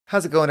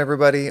How's it going,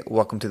 everybody?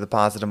 Welcome to the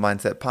Positive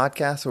Mindset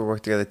Podcast, where we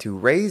work together to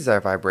raise our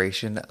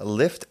vibration,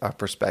 lift our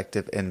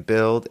perspective, and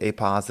build a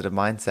positive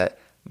mindset.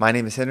 My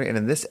name is Henry, and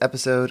in this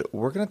episode,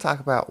 we're going to talk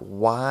about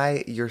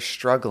why you're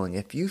struggling.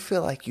 If you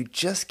feel like you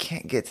just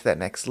can't get to that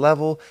next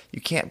level,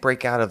 you can't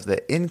break out of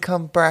the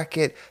income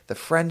bracket, the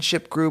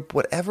friendship group,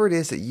 whatever it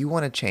is that you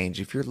want to change,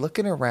 if you're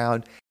looking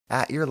around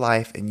at your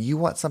life and you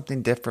want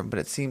something different, but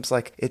it seems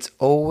like it's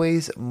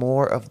always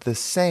more of the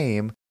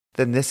same,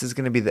 then this is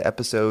going to be the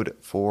episode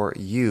for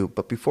you.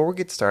 But before we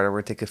get started, we're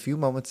going to take a few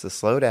moments to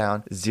slow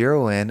down,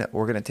 zero in.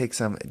 We're going to take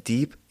some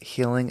deep,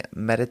 healing,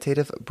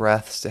 meditative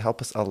breaths to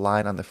help us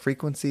align on the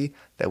frequency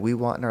that we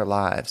want in our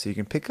lives. So you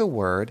can pick a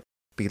word,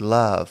 be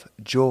love,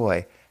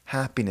 joy,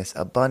 happiness,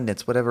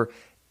 abundance, whatever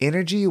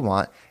energy you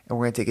want, and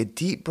we're going to take a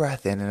deep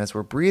breath in, and as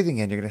we're breathing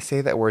in, you're going to say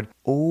that word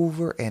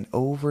over and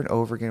over and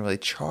over again, really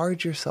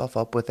charge yourself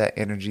up with that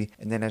energy,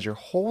 and then as you're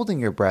holding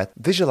your breath,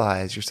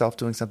 visualize yourself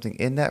doing something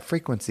in that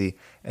frequency,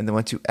 and then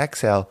once you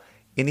exhale,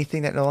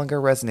 anything that no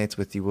longer resonates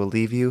with you will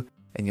leave you,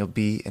 and you'll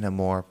be in a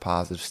more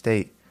positive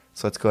state.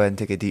 So let's go ahead and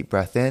take a deep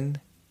breath in,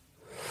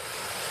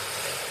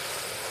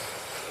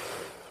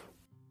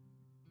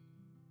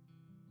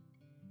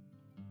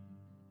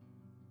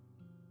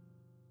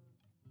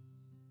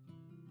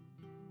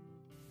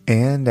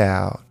 and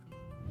out.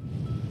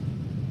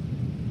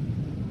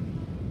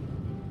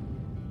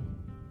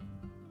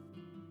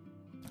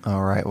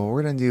 All right, well,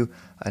 we're going to do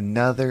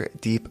another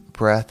deep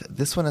breath.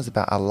 This one is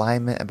about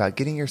alignment, about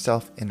getting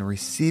yourself in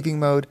receiving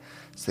mode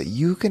so that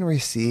you can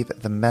receive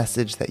the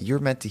message that you're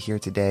meant to hear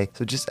today.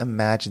 So just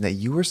imagine that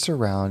you are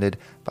surrounded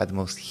by the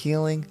most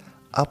healing,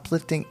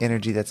 uplifting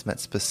energy that's meant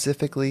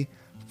specifically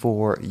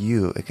for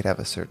you. It could have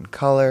a certain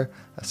color,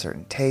 a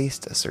certain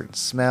taste, a certain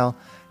smell,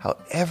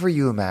 however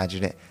you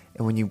imagine it.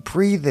 And when you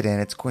breathe it in,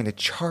 it's going to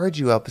charge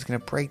you up. It's going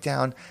to break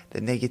down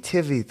the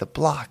negativity, the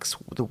blocks,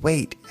 the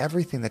weight,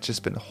 everything that's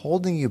just been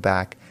holding you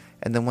back.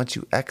 And then once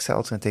you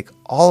exhale, it's going to take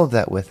all of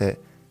that with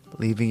it,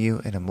 leaving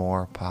you in a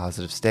more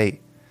positive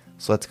state.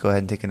 So let's go ahead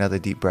and take another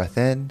deep breath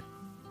in.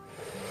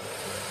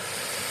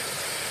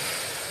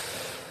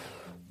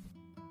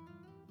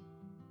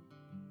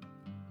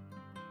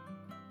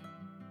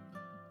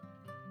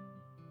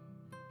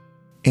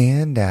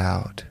 And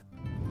out.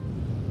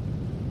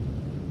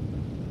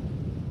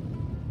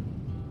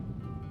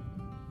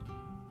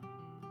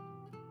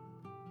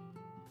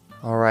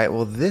 All right,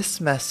 well, this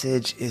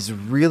message is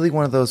really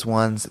one of those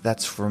ones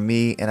that's for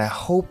me, and I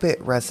hope it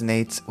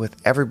resonates with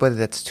everybody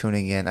that's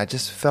tuning in. I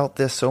just felt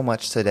this so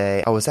much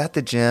today. I was at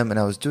the gym and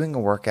I was doing a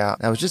workout,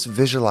 and I was just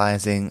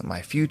visualizing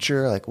my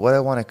future, like what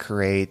I want to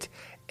create,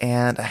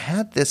 and I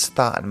had this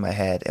thought in my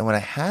head, and when I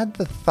had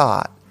the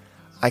thought,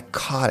 I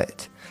caught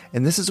it.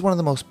 And this is one of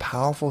the most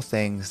powerful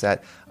things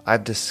that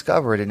I've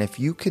discovered, and if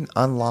you can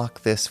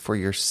unlock this for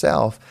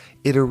yourself,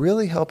 it'll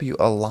really help you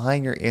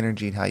align your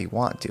energy and how you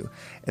want to.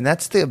 And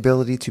that's the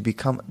ability to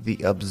become the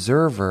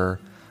observer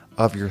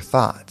of your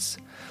thoughts.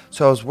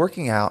 So I was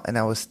working out and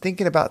I was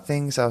thinking about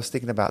things. I was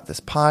thinking about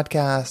this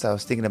podcast. I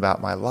was thinking about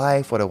my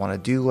life, what I want to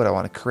do, what I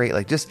want to create,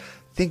 like just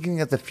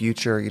thinking of the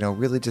future,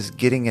 really just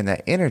getting in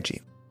that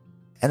energy.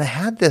 And I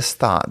had this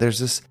thought. There's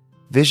this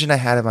vision I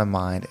had in my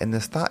mind, and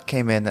this thought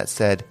came in that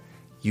said,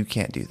 you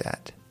can't do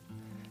that.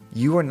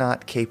 You are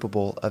not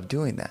capable of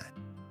doing that.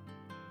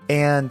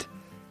 And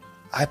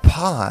I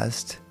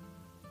paused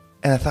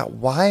and I thought,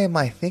 why am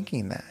I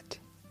thinking that?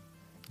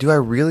 Do I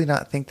really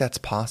not think that's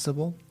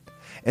possible?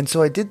 And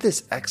so I did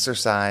this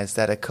exercise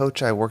that a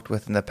coach I worked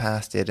with in the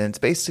past did. And it's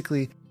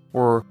basically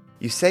where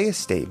you say a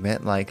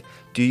statement like,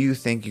 do you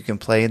think you can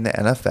play in the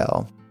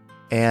NFL?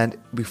 And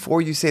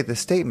before you say the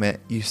statement,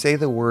 you say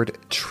the word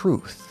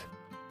truth.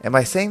 And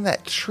by saying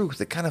that truth,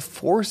 it kind of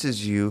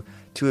forces you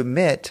to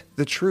admit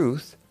the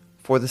truth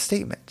for the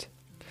statement.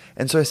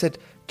 And so I said,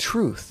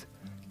 truth,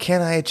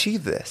 can I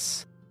achieve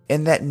this?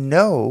 And that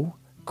no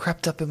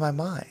crept up in my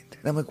mind.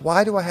 And I'm like,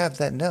 why do I have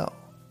that no?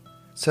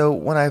 So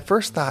when I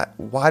first thought,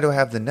 why do I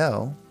have the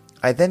no?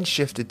 I then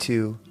shifted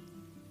to,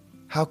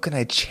 how can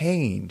I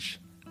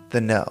change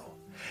the no?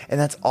 And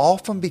that's all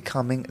from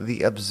becoming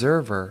the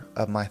observer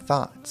of my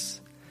thoughts.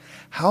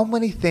 How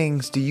many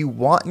things do you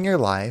want in your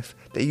life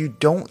that you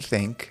don't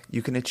think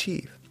you can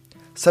achieve?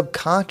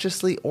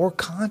 Subconsciously or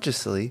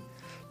consciously,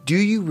 do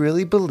you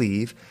really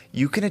believe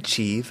you can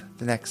achieve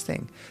the next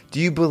thing? Do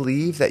you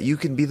believe that you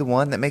can be the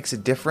one that makes a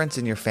difference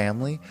in your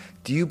family?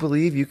 Do you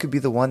believe you could be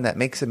the one that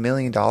makes $1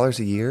 million a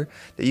year?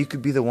 That you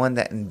could be the one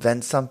that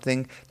invents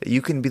something? That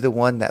you can be the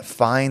one that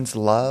finds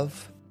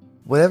love?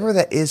 Whatever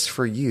that is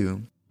for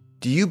you,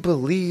 do you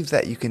believe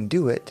that you can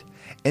do it?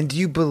 And do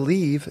you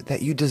believe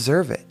that you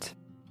deserve it?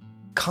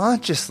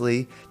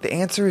 Consciously, the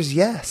answer is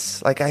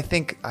yes. Like, I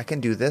think I can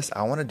do this.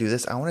 I want to do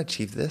this. I want to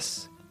achieve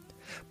this.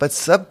 But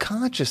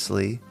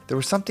subconsciously, there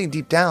was something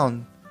deep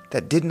down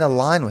that didn't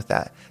align with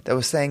that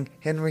was saying,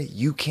 Henry,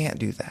 you can't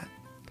do that.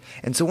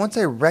 And so once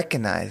I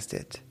recognized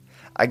it,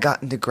 I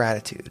got into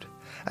gratitude.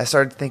 I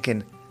started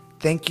thinking,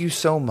 thank you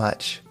so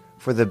much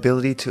for the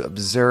ability to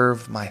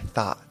observe my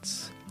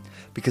thoughts.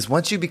 Because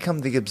once you become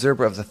the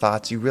observer of the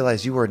thoughts, you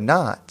realize you are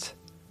not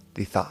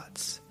the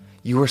thoughts.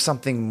 You are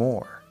something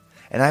more.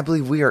 And I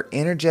believe we are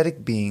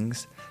energetic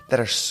beings that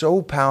are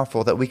so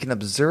powerful that we can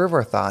observe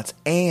our thoughts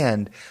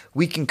and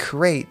we can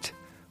create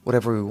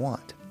whatever we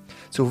want.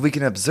 So if we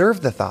can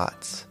observe the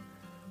thoughts,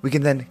 we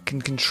can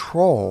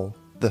control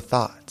the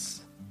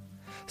thoughts.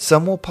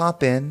 Some will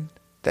pop in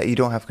that you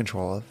don't have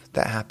control of.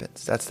 That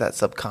happens. That's that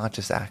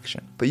subconscious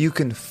action. But you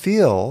can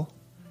fill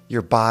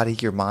your body,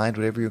 your mind,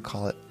 whatever you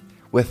call it,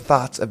 with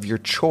thoughts of your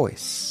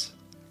choice.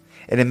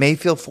 And it may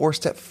feel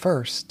forced at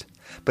first,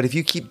 but if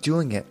you keep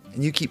doing it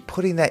and you keep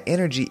putting that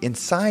energy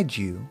inside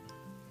you,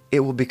 it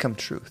will become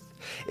truth.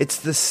 It's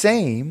the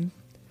same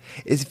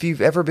as if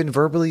you've ever been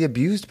verbally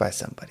abused by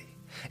somebody.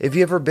 If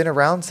you've ever been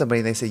around somebody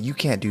and they say, you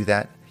can't do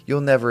that,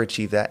 you'll never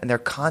achieve that, and they're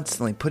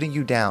constantly putting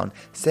you down,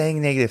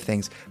 saying negative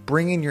things,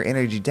 bringing your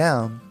energy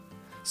down,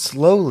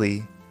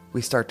 slowly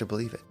we start to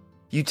believe it.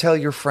 You tell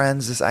your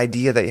friends this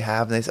idea that you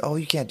have, and they say, oh,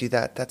 you can't do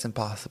that. That's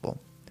impossible.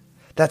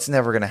 That's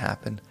never going to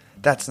happen.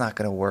 That's not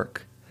going to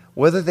work.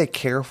 Whether they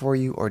care for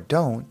you or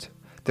don't,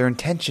 their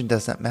intention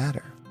doesn't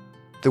matter.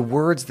 The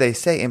words they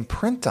say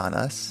imprint on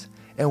us,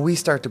 and we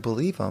start to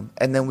believe them,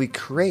 and then we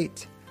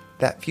create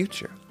that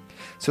future.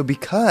 So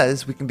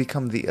because we can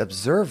become the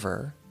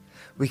observer,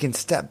 we can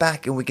step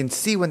back and we can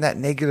see when that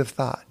negative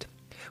thought,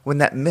 when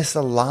that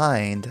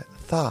misaligned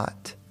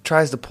thought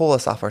tries to pull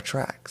us off our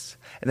tracks.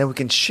 And then we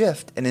can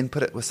shift and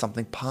input it with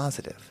something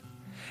positive.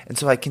 And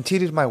so I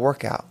continued my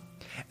workout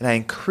and I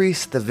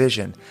increased the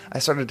vision. I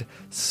started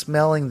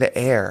smelling the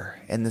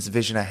air in this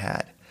vision I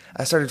had.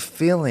 I started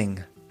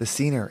feeling the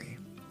scenery.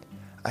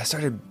 I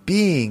started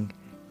being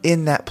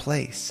in that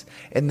place.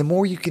 And the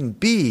more you can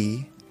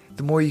be,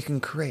 the more you can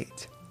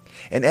create.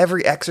 And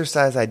every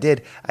exercise I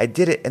did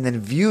it and then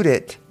viewed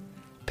it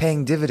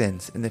paying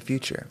dividends in the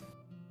future.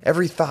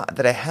 Every thought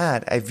that I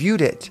had, I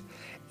viewed it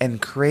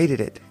and created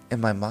it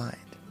in my mind.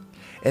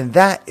 And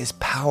that is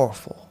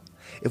powerful.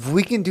 If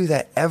we can do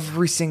that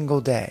every single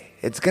day,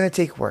 it's going to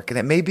take work and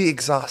it may be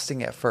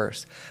exhausting at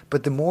first,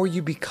 but the more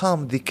you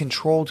become the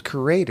controlled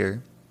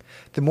creator,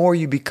 the more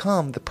you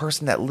become the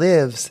person that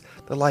lives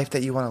the life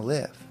that you want to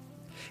live.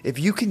 If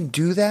you can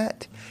do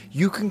that,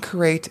 you can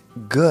create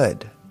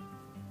good.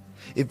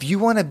 If you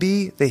want to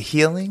be the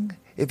healing,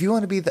 if you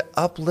want to be the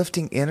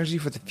uplifting energy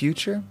for the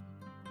future,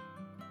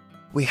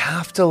 we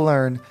have to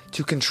learn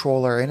to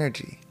control our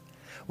energy.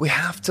 We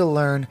have to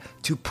learn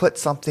to put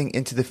something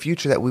into the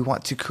future that we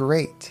want to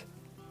create.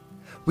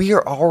 We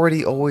are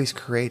already always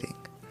creating,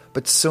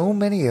 but so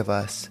many of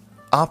us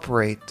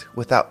operate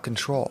without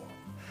control.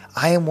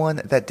 I am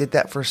one that did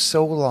that for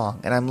so long,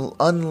 and I'm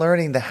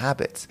unlearning the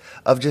habits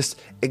of just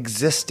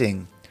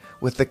existing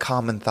with the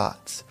common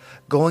thoughts,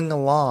 going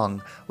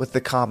along with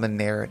the common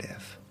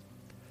narrative.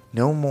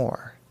 No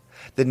more.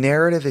 The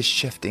narrative is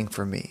shifting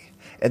for me,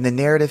 and the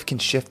narrative can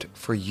shift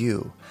for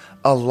you.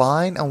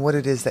 Align on what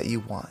it is that you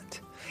want,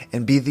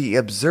 and be the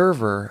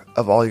observer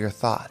of all your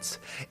thoughts.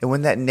 And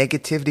when that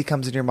negativity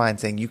comes in your mind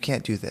saying, you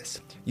can't do this,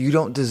 you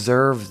don't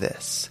deserve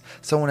this,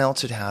 someone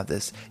else should have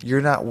this,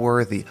 you're not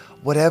worthy,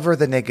 whatever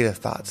the negative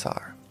thoughts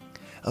are,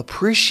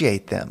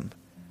 appreciate them.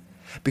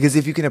 Because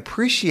if you can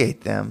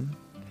appreciate them,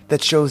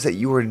 that shows that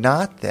you are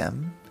not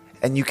them,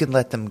 and you can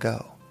let them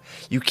go.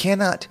 You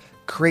cannot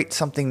create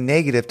something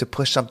negative to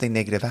push something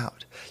negative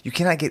out. You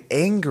cannot get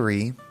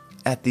angry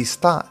at these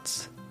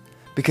thoughts,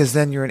 because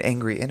then you're an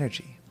angry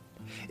energy.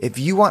 If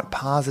you want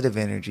positive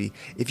energy,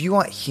 if you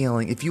want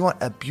healing, if you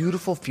want a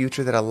beautiful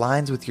future that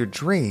aligns with your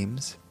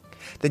dreams,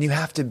 then you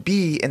have to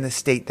be in the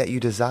state that you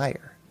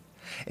desire.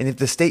 And if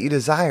the state you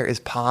desire is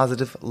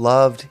positive,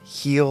 loved,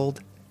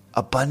 healed,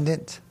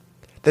 abundant,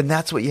 then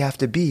that's what you have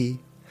to be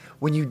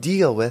when you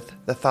deal with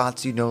the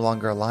thoughts you no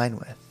longer align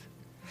with.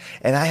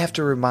 And I have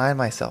to remind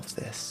myself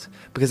this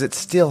because it's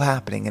still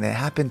happening and it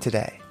happened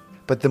today.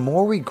 But the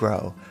more we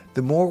grow,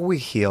 the more we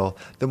heal,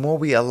 the more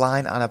we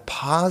align on a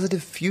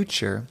positive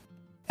future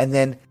and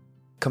then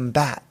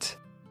combat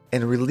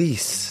and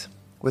release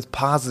with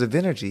positive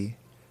energy,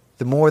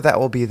 the more that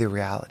will be the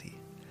reality.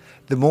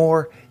 The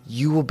more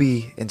you will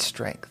be in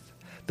strength.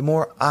 The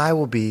more I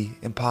will be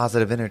in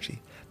positive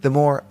energy. The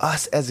more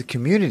us as a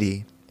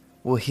community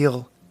will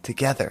heal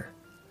together.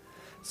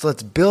 So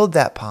let's build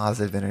that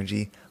positive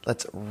energy.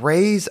 Let's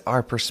raise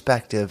our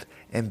perspective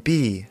and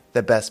be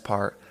the best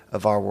part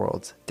of our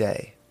world's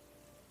day.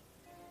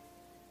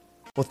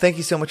 Well, thank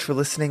you so much for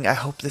listening. I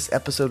hope this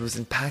episode was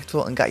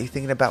impactful and got you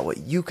thinking about what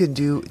you can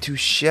do to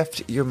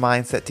shift your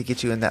mindset to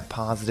get you in that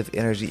positive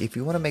energy. If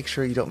you want to make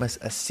sure you don't miss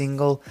a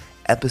single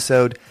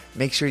episode,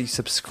 make sure you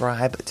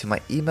subscribe to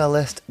my email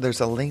list.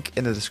 There's a link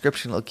in the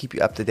description. It'll keep you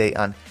up to date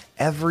on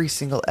every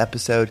single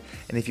episode.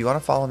 And if you want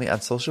to follow me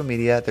on social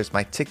media, there's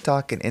my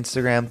TikTok and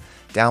Instagram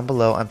down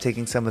below. I'm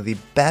taking some of the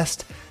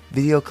best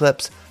video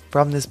clips,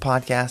 from this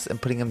podcast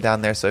and putting them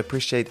down there. So I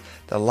appreciate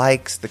the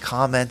likes, the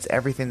comments,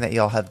 everything that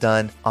y'all have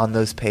done on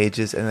those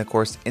pages. And of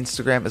course,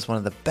 Instagram is one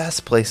of the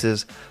best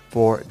places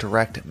for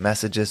direct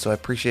messages. So I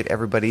appreciate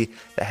everybody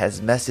that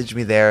has messaged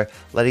me there,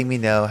 letting me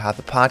know how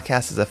the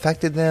podcast has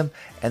affected them,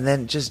 and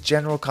then just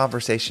general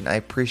conversation. I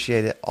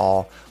appreciate it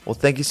all. Well,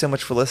 thank you so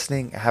much for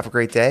listening. Have a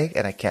great day,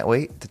 and I can't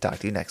wait to talk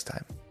to you next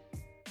time.